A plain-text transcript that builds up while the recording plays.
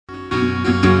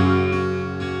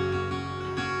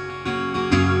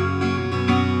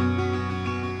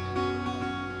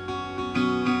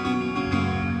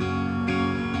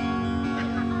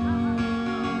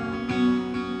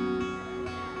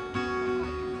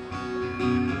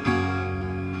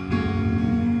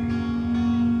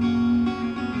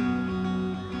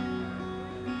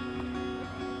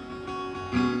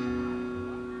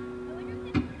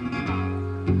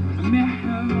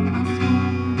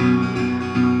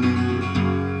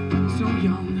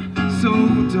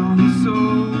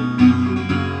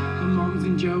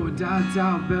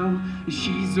Our bell, and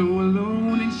she's all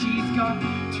alone, and she's got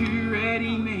 2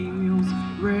 ready-made meals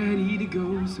ready to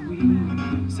go. So we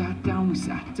sat down,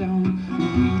 and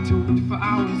we talked for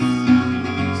hours.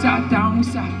 Sat down,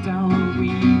 and we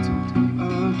talked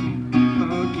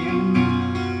again.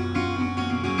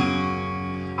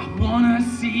 I wanna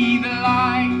see the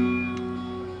light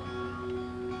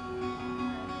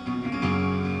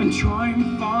and try and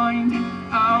find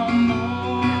out more.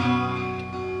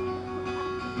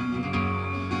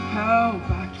 Held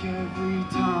back every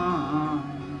time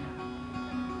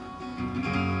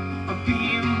of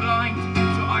being blind,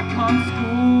 so I can't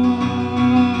score.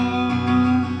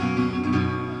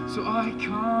 So I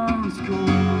can't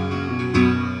score.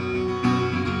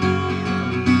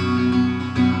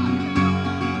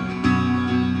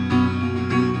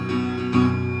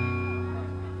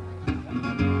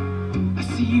 I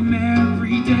see him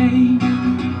every day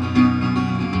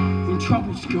when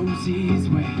trouble goes his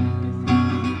way.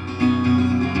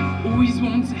 Always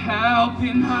wants a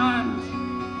helping hand.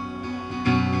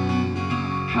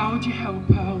 How would you help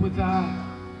her with that?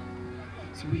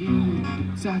 So we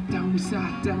sat down,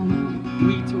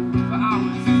 we talked for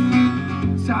hours.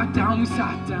 Sat down,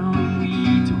 we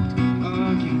talked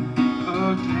again.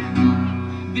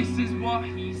 This is what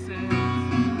he says: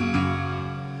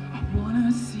 I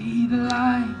wanna see the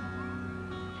light.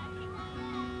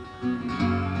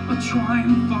 I'll try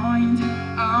and find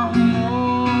out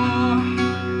more.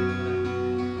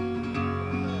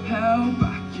 Held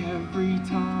back every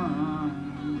time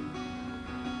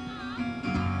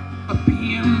of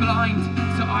being blind,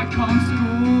 so I can't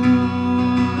score.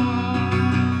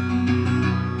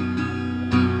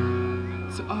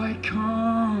 So I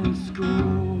can't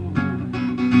score.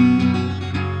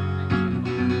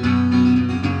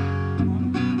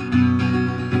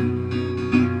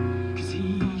 Cause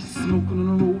he's smoking on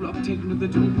a roll up, taking to the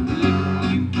door. Living in the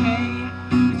UK,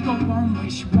 he's got one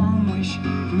wish for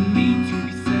me to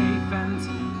be safe, and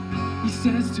he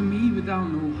says to me, without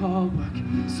no hard work,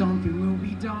 something will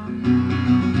be done.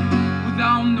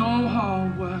 Without no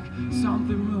hard work,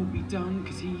 something will be done.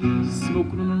 Cause he's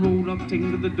smoking on a roll up,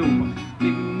 taking to the door.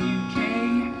 Living in the UK,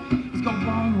 he's got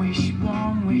one wish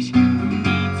for me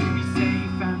to be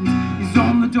safe, and he's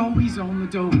on the dole.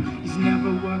 He's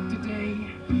never worked a day.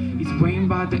 He's waiting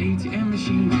by the ATM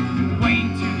machine,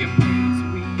 waiting to get paid. So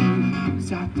we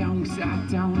sat down,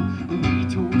 and we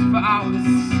talked for hours.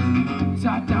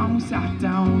 Sat down,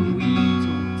 we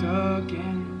talked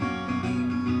again.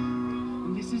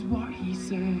 And this is what he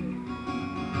said: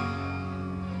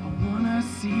 I wanna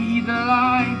see the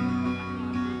light.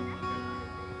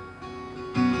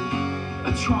 I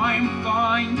try and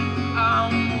find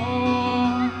out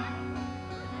more.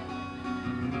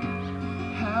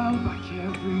 Held back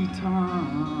every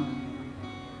time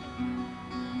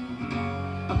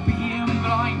of being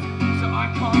blind, so I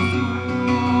can't score.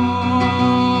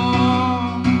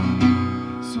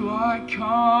 So I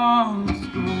can't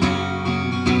score.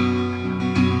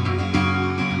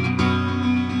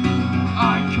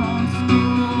 I can't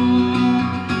score.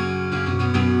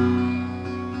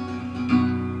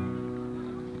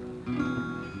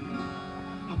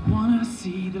 I wanna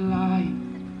see the light.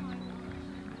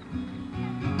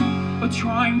 I'll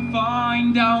try and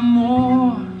find out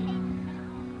more.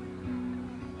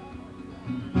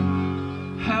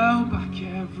 Held back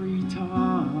every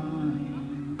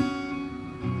time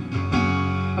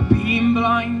of being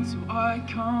blind, so I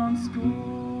can't score.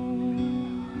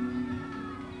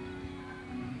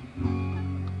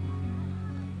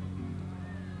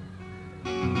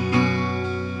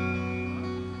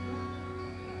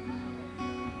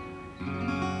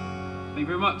 Thank you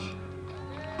very much.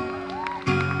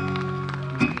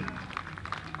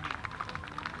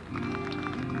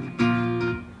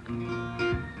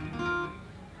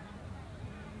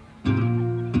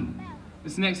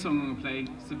 This next song I'm gonna play,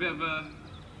 it's a bit of a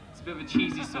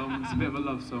cheesy song. It's a bit of a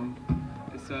love song.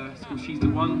 It's called "She's the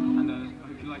One," and I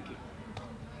hope you like it.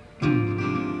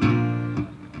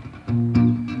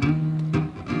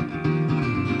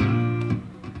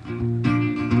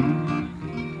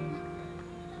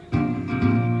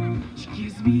 She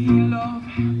gives me love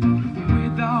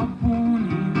without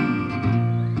warning.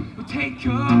 We'll take a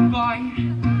bite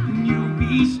and you'll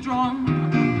be strong.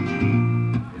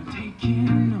 I'm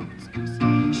taking notes 'cause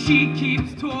she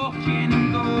keeps talking,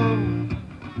 and though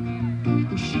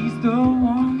Well, she's the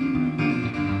one.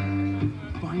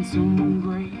 Find someone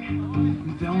great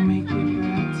and they'll make it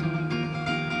better.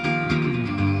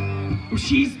 Well,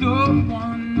 she's the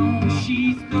one. Oh,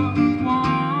 she's the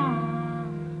one.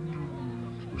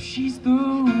 Well, she's the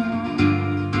one.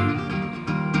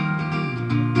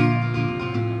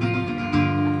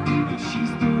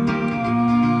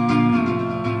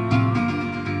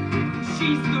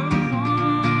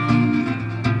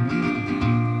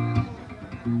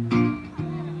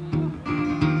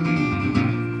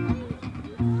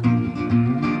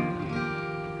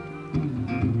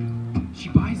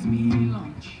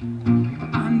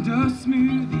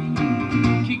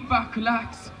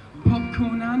 Relax,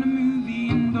 popcorn and a movie,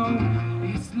 and oh,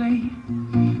 it's late.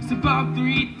 It's about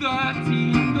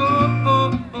 3:30, and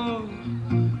oh, well,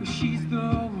 she's the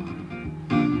one.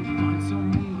 Find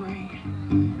someone great,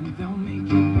 and they'll make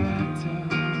it better.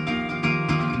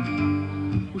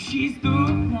 Well, she's the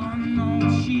one.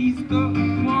 Oh, she's the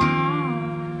one.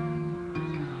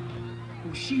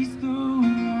 Oh, she's the one.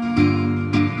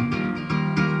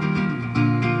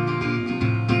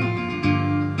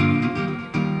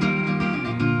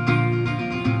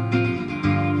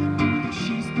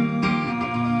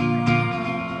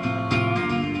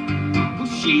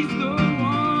 She's the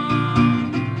one.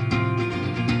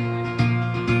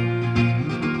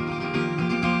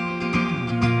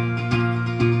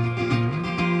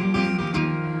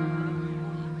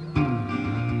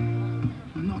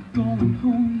 I'm not going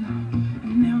home now, I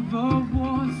never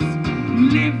was. I'm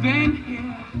living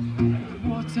here with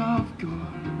what I've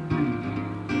got.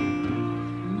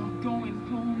 I'm not going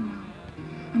home now,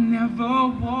 I never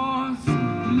was.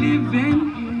 Living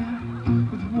here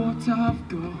with what I've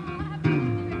got.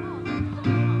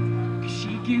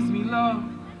 Gives me love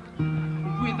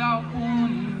without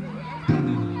warning.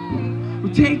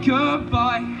 We'll take a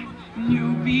bite and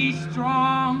you'll be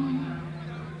strong.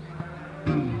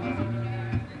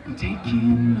 I'm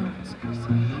taking notes 'cause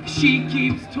she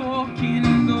keeps talking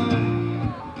and oh,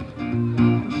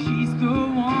 she's the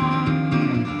one.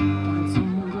 Find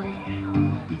someone great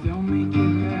and they'll make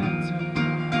it better.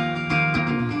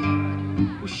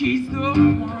 Well, she's the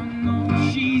one.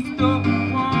 Oh, she's the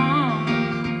one.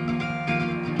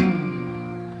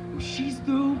 She's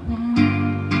the one.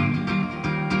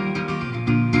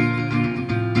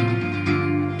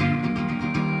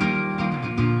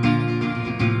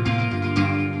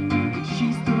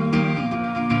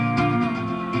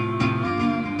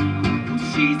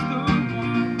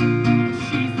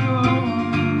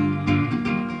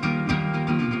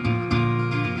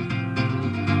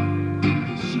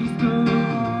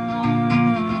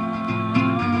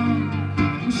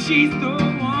 Oh, she's the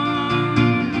one.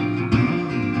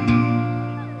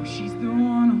 Oh, she's the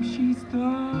one.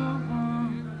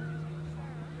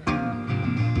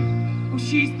 Oh,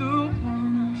 she's the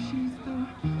one. Oh, she's the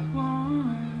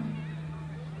one.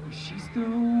 Oh, she's the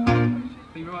one.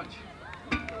 Thank you very much.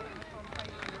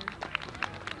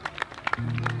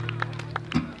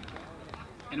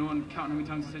 Anyone count how many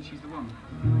times I said she's the one?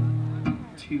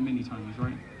 Too many times,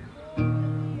 right?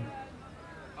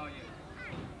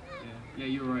 Yeah,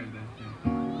 you were right there.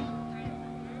 Yeah.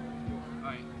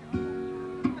 Alright.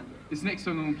 This next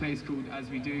song I'm going to play is called As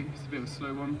We Do. It's a bit of a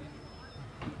slow one.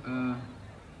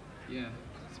 Yeah,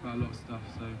 it's about a lot of stuff,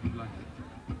 so if you like it.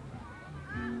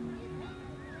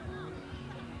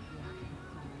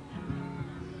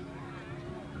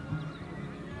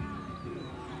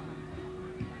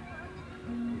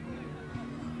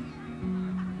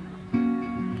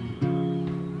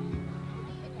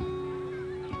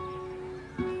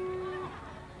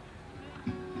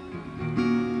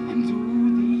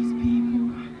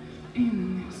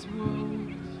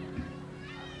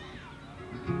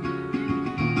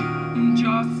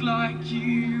 Just like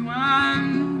you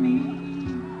and me,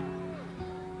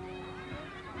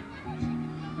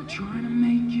 we're trying to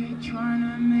make it, trying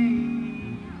to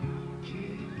make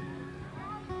it.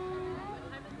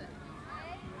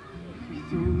 If we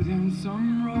throw them some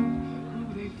rope, will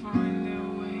they find their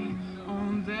way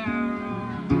on their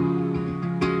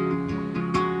own?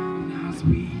 And as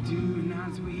we do, and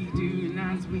as we do, and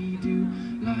as we do,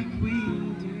 like we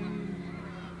do.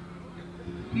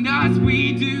 And as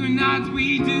we do, and as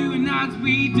we do, and as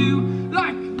we do,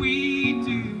 like we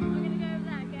do.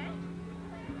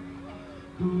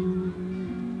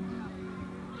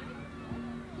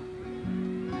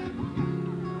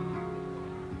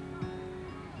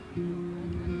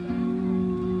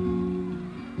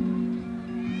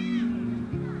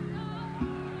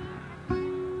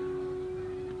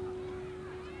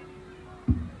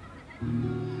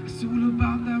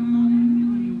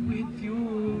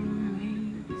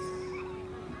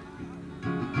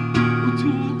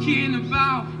 thinking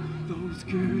about those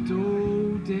good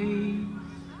old days,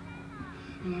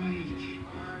 like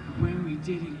when we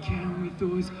didn't care, we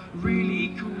thought it was really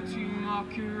cool to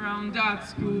mark around at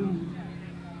school.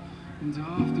 And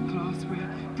after class we're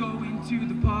going to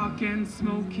the park and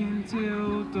smoking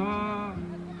till dark.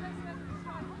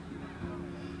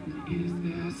 And is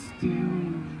there still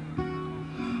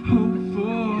hope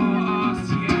for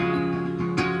us? Yeah.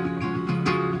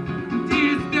 And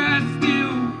is there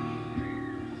still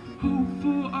hope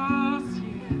for us?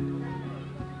 Yeah.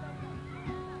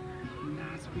 And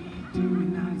as we do,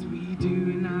 and as we do,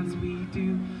 and as we do,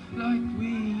 like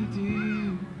we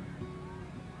do.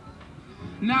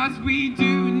 And as we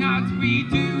do, and as we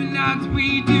do, and as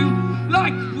we do,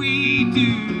 like we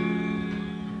do.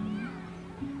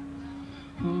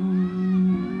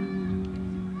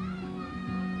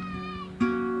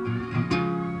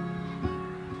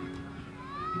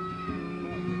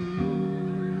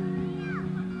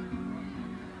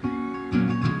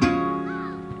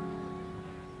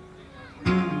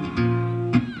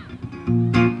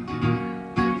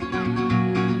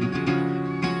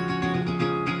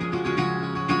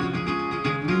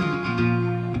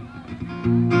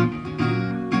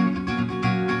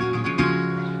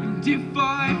 And if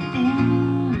I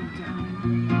fall down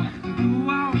and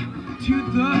go out to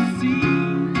the sea,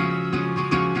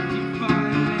 if I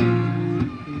lay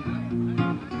here,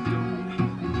 don't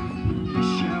be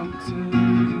sheltered.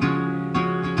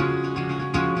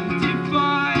 And if I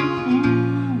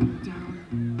fall down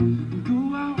and go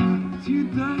out to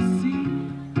the sea,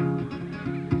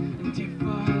 and if I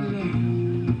lay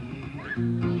here,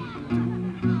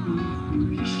 don't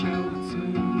be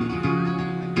sheltered.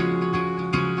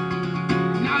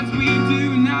 And as we do,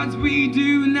 and as we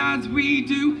do, and as we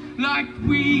do, like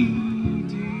we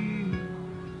do.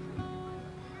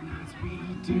 And as we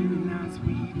do, and as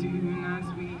we do, and as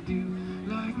we do,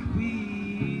 like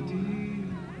we do.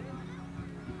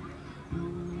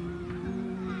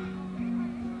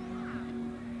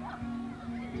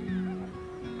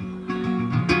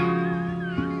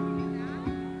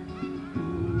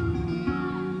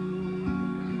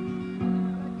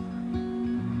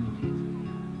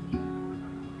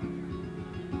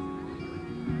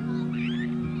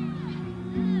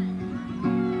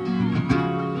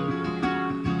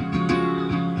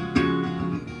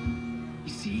 You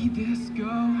see this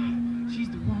girl, she's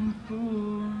the one for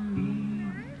me.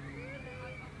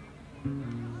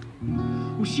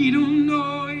 Well, she don't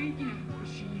know it yet, but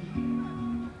she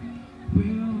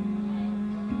will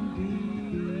be.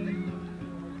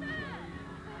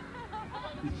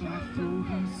 If I throw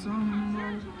her some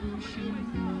rope, will she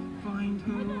find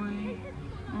her way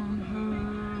on her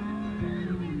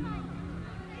own?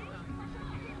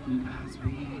 And as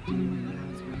we do, and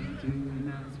as we do, and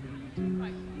as we do,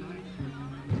 like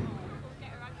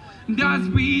and as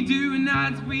we do, and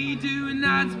as we do, and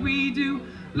as we do,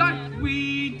 like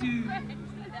we do.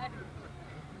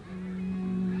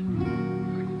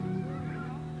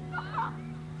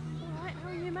 Alright, how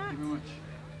are you, Matt? Thank you very much.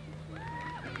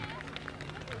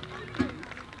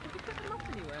 Have you put them up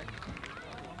anywhere?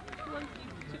 The ones you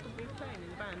took up with playing in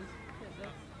the band?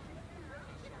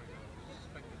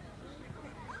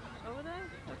 Oh, were they?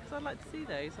 Because I'd like to see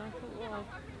those. I thought, well, I'll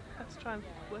have to try and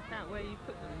work out where you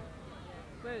put them.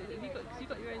 Where have you got? Because you've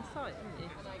got your own site, haven't you?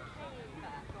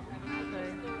 So,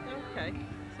 okay.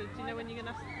 So, do you know when you're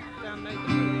going to download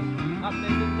them?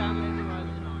 Upload them, download them, rather?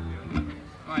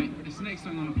 Right, it's the next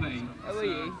song I'm playing. Oh, are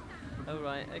you? Oh,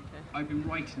 right, okay. I've been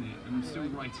writing it, and I'm still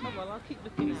writing Oh, it. well, I'll keep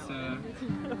looking It's, out.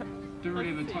 don't really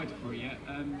have a title for it yet.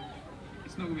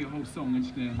 It's not going to be a whole song, I'm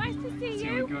just going Nice to see see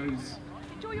you. how it goes.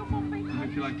 Enjoy your coffee. I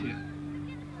hope you like it.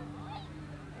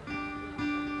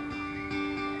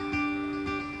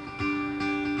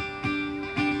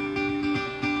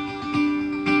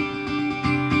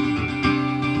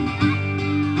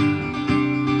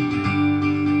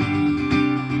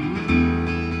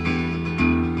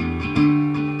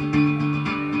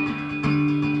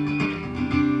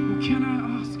 Can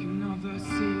I ask another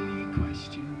silly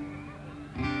question?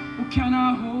 Or can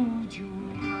I hold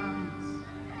your hands?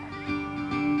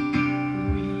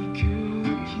 We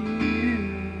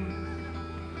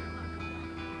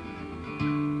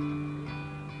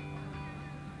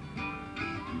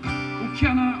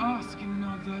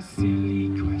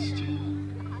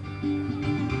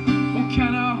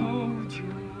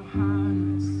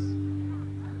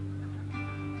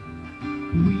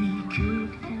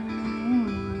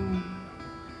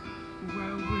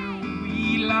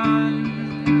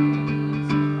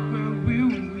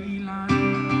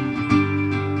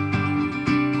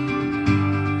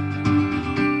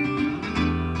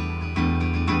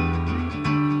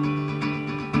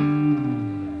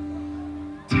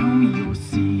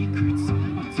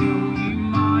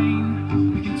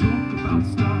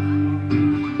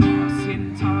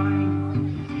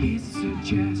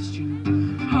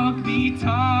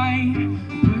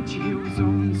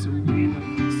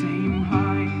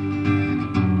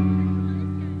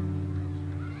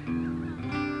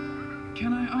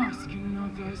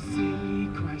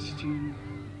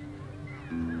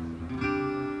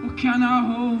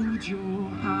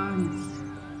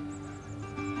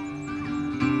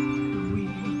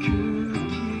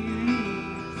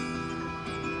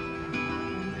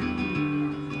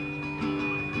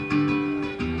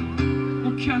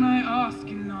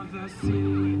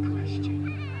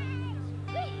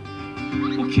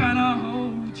Or can I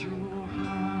hold your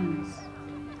hands?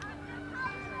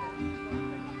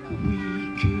 We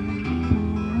could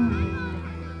walk.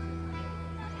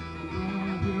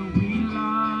 Where will we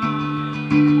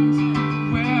land?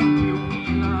 Where will we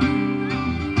land?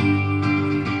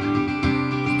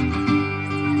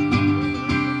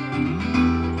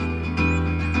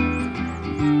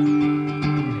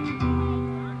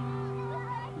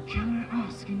 Can I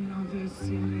ask another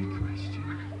silly question?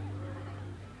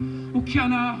 Or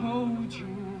can I hold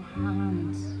your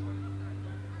hands?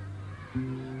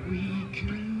 We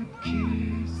could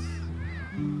kiss.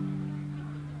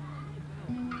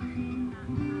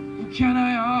 Or can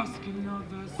I ask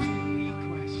another silly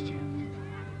question?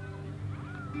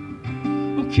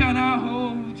 Or can I hold